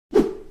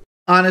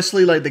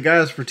Honestly, like the guy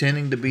is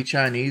pretending to be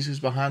Chinese who's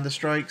behind the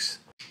strikes,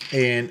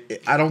 and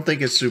I don't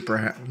think it's Super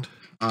Hound.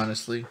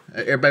 Honestly,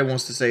 everybody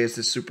wants to say it's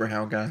this Super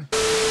Hound guy.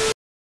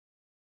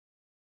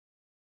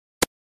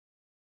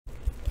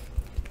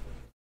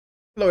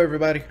 Hello,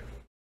 everybody.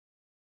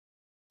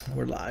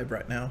 We're live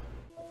right now.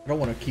 I don't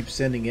want to keep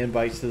sending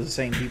invites to the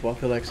same people. I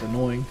feel like it's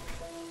annoying.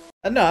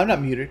 No, I'm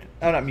not muted.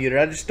 I'm not muted.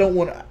 I just don't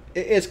want to.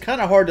 It's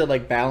kind of hard to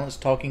like balance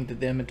talking to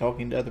them and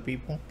talking to other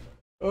people.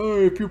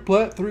 Oh, if you're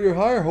plat 3 or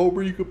higher,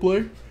 Homer, you could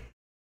play.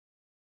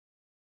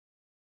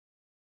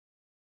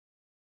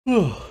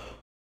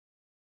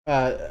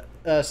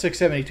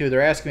 672.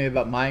 They're asking me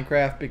about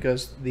Minecraft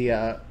because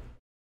the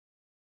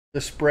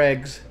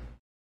Spregs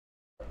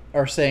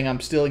are saying I'm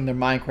stealing their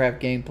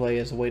Minecraft gameplay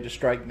as a way to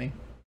strike me.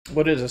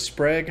 What is a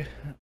Spreg?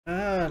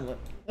 Let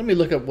me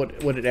look up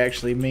what it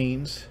actually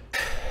means.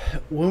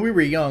 When we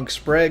were young,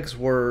 Spregs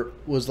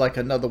was like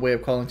another way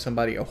of calling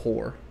somebody a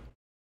whore.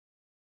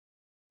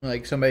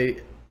 Like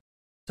somebody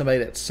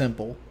that's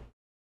simple.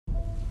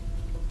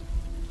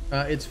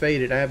 It's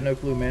faded. I have no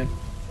clue, man.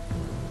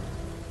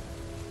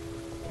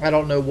 I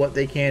don't know what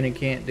they can and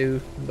can't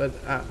do, but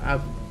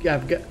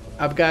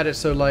I've got it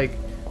so like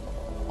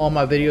all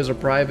my videos are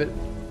private,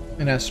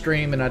 and I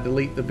stream and I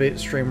delete the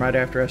stream right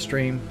after I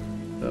stream.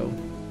 So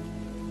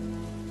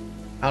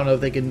I don't know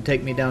if they can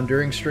take me down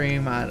during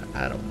stream. I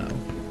don't know.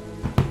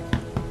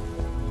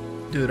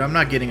 Dude, I'm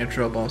not getting a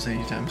trail boss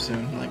anytime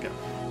soon. Like,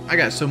 I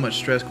got so much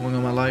stress going on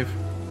in my life.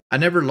 I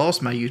never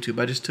lost my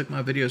YouTube. I just took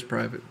my videos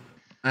private.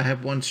 I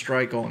have 1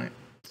 strike on it.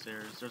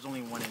 There's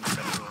only one in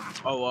central.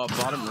 Oh,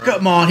 bottom row.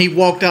 Come on, he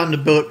walked out in the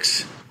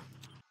books.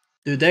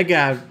 Dude, that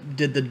guy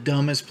did the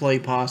dumbest play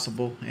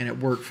possible, and it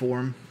worked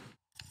for him.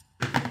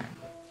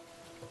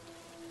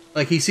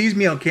 Like, he sees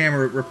me on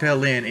camera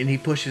rappel in, and he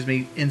pushes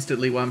me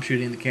instantly while I'm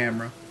shooting the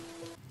camera.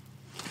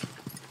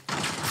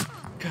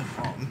 Come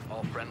on.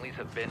 All friendlies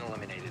have been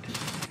eliminated.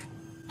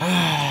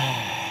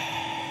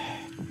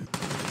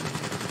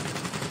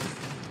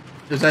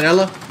 Was that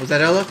Ella? Was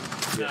that Ella?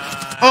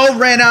 Oh,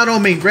 ran out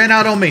on me. Ran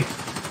out on me.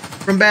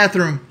 From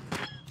bathroom.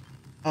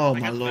 Oh,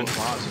 my lord.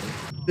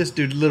 This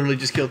dude literally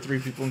just killed 3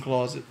 people in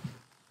closet.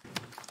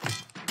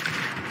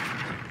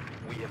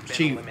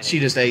 She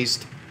just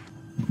aced.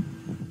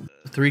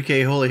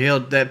 3K, holy hell.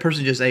 That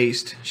person just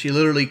aced. She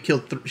literally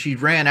killed... she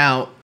ran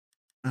out.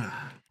 I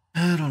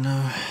don't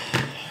know.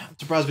 I'm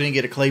surprised we didn't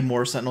get a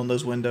claymore or something on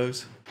those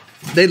windows.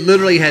 They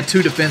literally had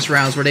 2 defense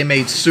rounds where they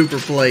made super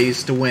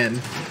plays to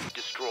win.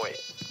 Destroy it.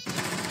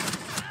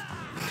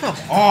 Come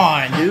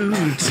on, dude.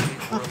 Mission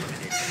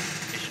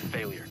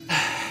failure.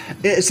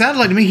 It sounded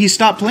like to me he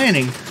stopped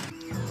planning.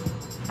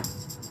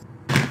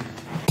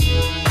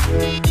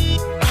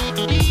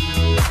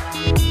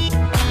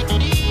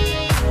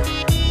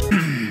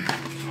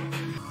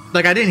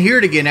 Like I didn't hear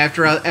it again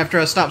after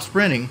I stopped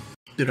sprinting.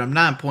 Dude, I'm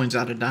 9 points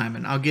out of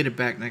diamond. I'll get it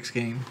back next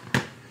game.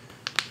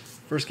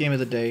 First game of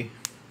the day.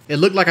 It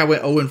looked like I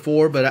went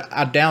 0-4, but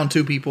I downed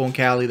 2 people in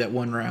Cali that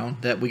 1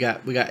 round that we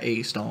got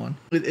aced on.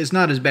 It's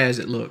not as bad as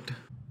it looked.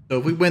 So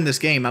if we win this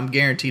game, I'm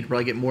guaranteed to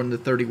probably get more than the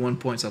 31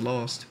 points I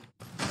lost.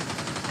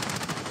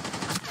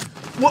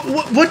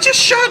 What just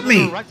shot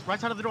me? Right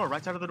side of the door.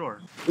 Right side of the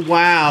door.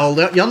 Wow,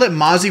 y'all let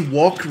Mozzie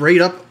walk right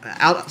up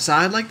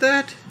outside like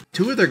that?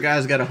 2 of their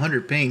guys got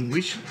 100 ping.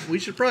 We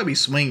should probably be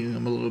swinging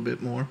them a little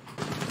bit more.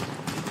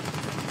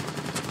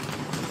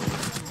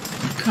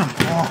 Come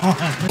on.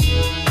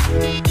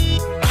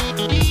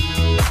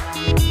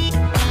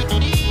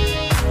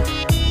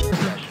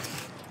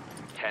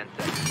 10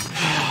 seconds.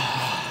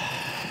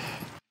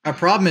 Our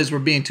problem is we're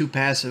being too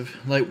passive.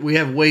 Like, we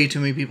have way too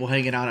many people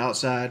hanging out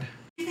outside.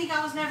 You think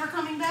I was never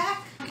coming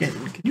back? Can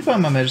you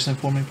find my medicine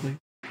for me, please?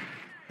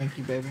 Thank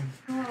you, baby.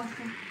 You're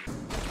welcome.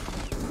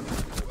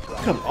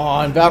 Come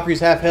on, Valkyrie's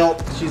half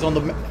health. She's on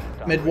the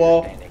mid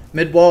wall.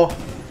 Mid wall.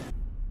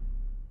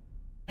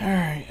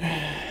 Alright.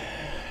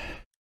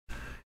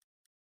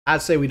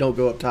 I'd say we don't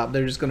go up top.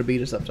 They're just going to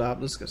beat us up top.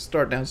 Let's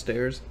start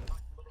downstairs.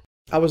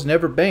 I was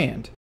never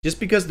banned. Just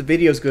because the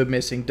videos go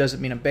missing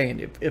doesn't mean I'm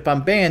banned. If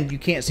I'm banned, you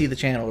can't see the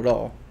channel at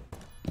all.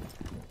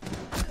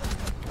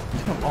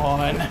 Come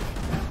on.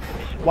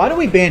 Why do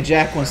we ban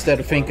Jackal instead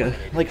of Finka?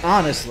 Like,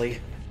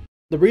 honestly.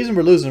 The reason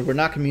we're losing is we're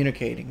not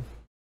communicating.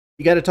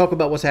 You got to talk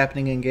about what's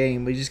happening in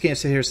game. We just can't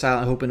sit here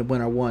silent hoping to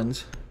win our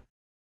ones.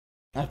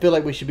 I feel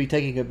like we should be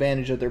taking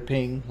advantage of their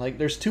ping. Like,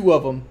 there's 2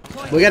 of them.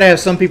 We got to have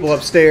some people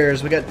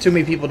upstairs. We got too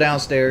many people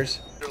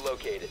downstairs. They're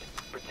located.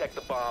 Protect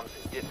the bombs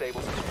and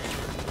disable the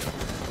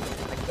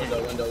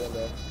Window.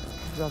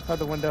 He's outside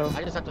the window.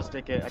 I just have to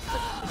stick it.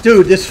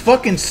 Dude, this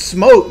fucking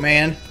smoke,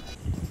 man.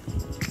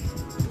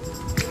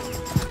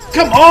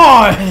 Come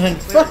on!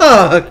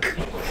 Fuck!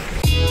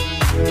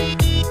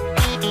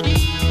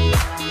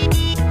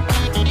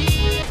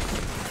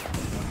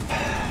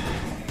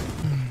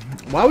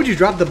 Why would you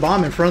drop the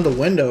bomb in front of the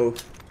window?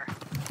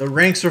 The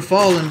ranks are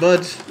falling,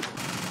 buds.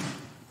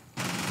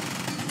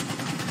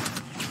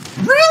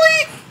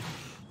 Really?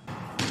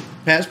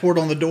 Passport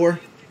on the door.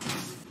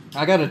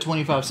 I got a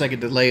 25-second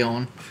delay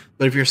on,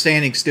 but if you're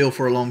standing still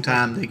for a long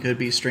time, they could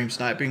be stream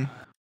sniping.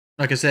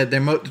 Like I said,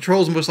 the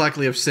trolls most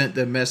likely have sent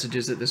them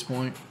messages at this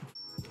point.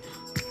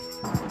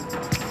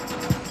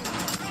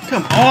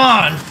 Come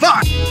on!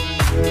 Fuck!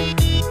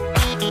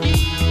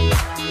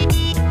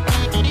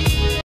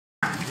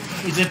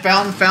 He's in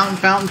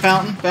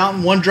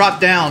fountain. One drop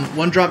down.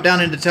 One drop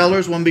down into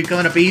tellers, one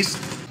becoming a beast.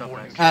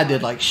 I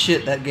did like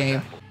shit that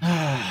game.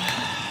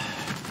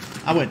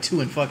 I went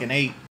 2 and fucking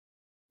 8.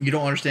 You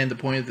don't understand the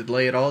point of the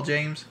delay at all,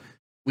 James?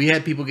 We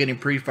had people getting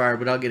pre-fired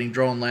without getting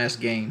drawn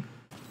last game.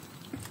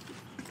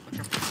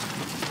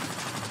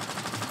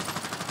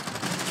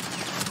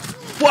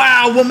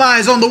 Wow,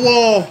 Wamai's on the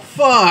wall!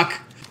 Fuck!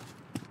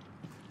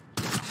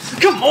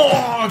 Come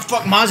on!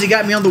 Fuck, Mozzie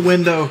got me on the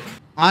window.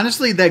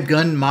 Honestly, that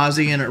gun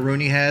Mozzie and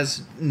Rooney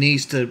has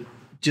needs to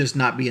just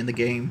not be in the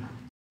game.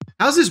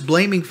 How's this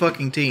blaming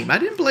fucking team? I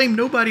didn't blame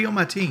nobody on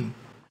my team.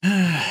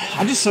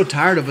 I'm just so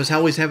tired of us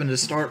always having to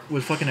start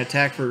with fucking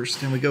attack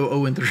first and we go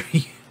 0 and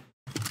 3.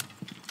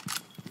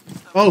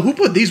 Oh, who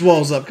put these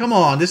walls up? Come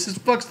on, this is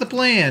fucks the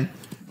plan.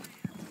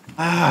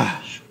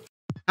 Ah.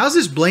 How's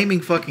this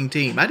blaming fucking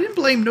team? I didn't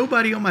blame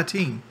nobody on my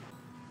team.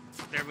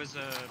 There was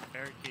a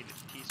barricaded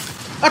piece.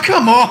 Oh,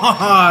 come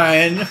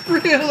on!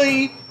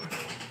 Really?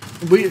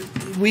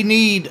 We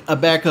need a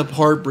backup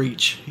hard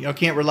breach. Y'all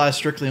can't rely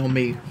strictly on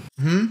me.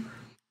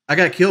 I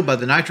got killed by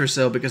the nitro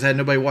cell because I had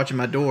nobody watching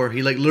my door.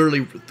 He like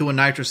literally threw a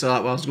nitro cell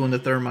out while I was going to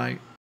thermite.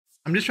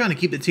 I'm just trying to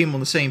keep the team on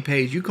the same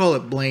page. You call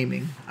it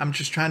blaming. I'm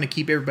just trying to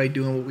keep everybody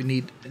doing what we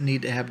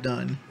need to have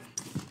done.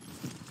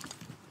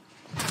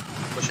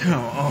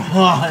 Come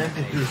on,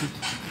 dude.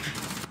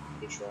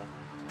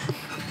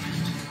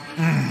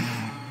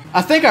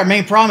 I think our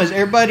main problem is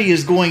everybody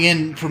is going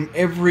in from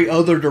every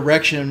other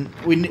direction.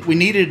 We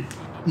needed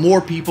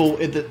more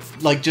people at the,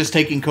 like just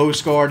taking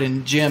Coast Guard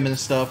and gym and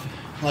stuff.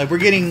 Like we're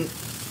getting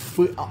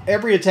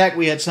every attack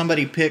we had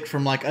somebody picked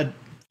from like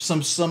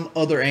some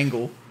other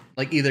angle.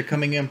 Like either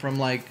coming in from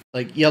like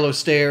yellow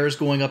stairs,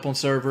 going up on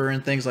server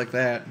and things like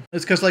that.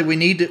 It's because like we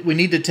need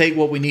to take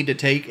what we need to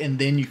take, and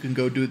then you can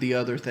go do the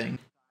other thing.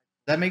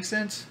 Does that make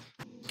sense?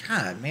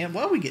 God, man,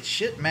 why do we get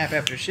shit map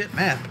after shit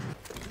map?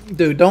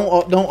 Dude, don't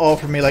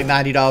offer me like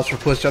 $90 for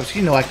push-ups.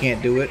 You know I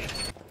can't do it.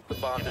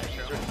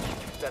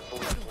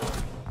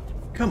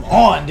 Come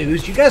on,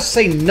 dudes. You guys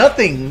say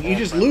nothing. You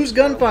just lose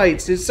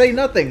gunfights. Just say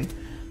nothing.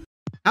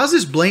 How's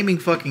this blaming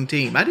fucking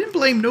team? I didn't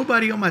blame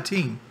nobody on my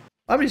team.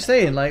 I'm just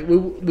saying, like, we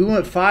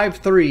went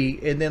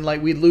 5-3, and then,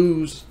 like, we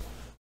lose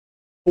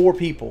 4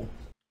 people.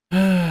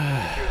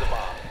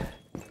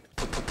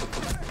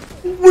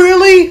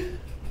 Really?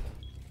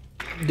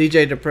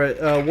 DJ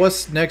Depre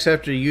what's next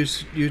after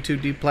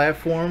YouTube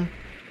deplatform?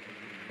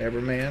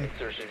 Ever, man.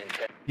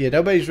 Yeah,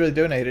 nobody's really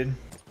donated.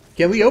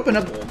 Can we open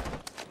up...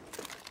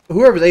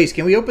 Whoever's ace,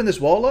 can we open this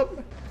wall up?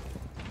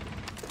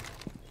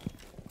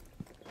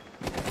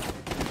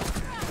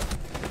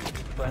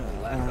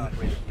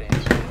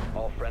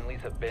 All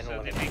friendlies have been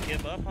So did we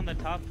give up on the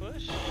top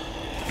push?